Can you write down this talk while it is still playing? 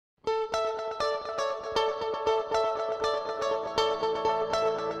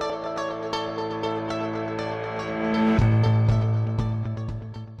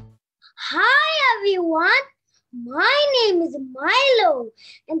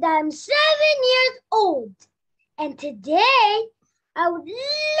and I'm 7 years old. And today, I would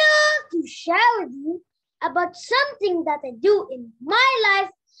love to share with you about something that I do in my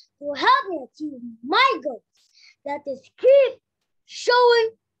life to help me achieve my goals. That is keep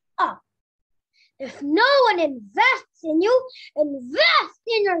showing up. If no one invests in you, invest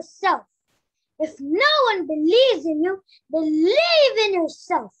in yourself. If no one believes in you, believe in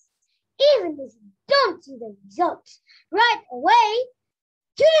yourself. Even if you don't see the results right away,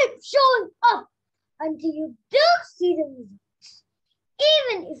 keep showing up until you do see the results.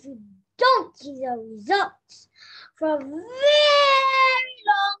 Even if you don't see the results for a very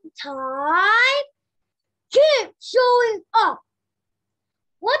long time, keep showing up.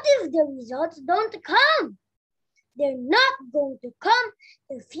 What if the results don't come? They're not going to come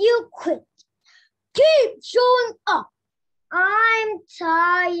if you quit. Keep showing up. I'm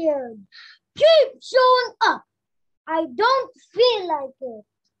tired. Keep showing up. I don't feel like it.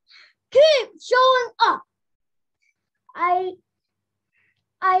 Keep showing up. I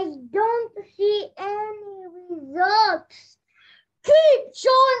don't see any results. Keep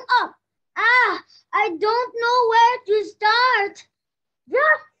showing up. I don't know where to start.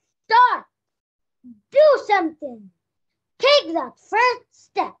 Just start. Do something. Take that first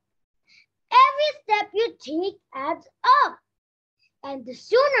step. Every step you take adds up. And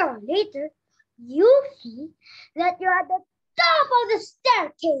sooner or later, you see that you're at the top of the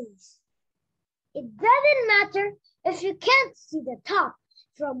staircase. It doesn't matter if you can't see the top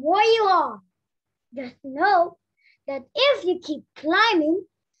from where you are. Just know that if you keep climbing,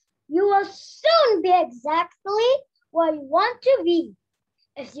 you will soon be exactly where you want to be.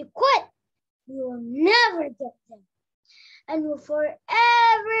 If you quit, you will never get there and will forever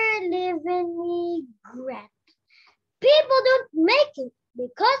live in regret. People don't make it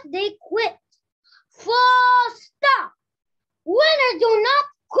because they quit. Full stop. Winners do not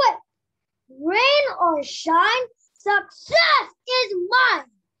quit. Rain or shine, success is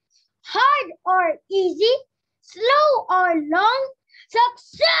mine. Hard or easy, slow or long,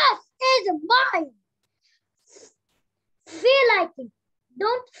 success is mine. Feel like it.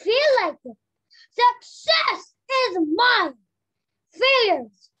 Don't feel like it. Success is mine.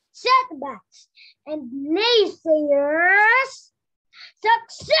 Failures, setbacks, and naysayers,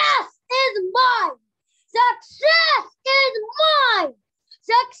 success is mine. Success is mine.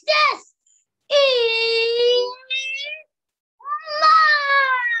 Success is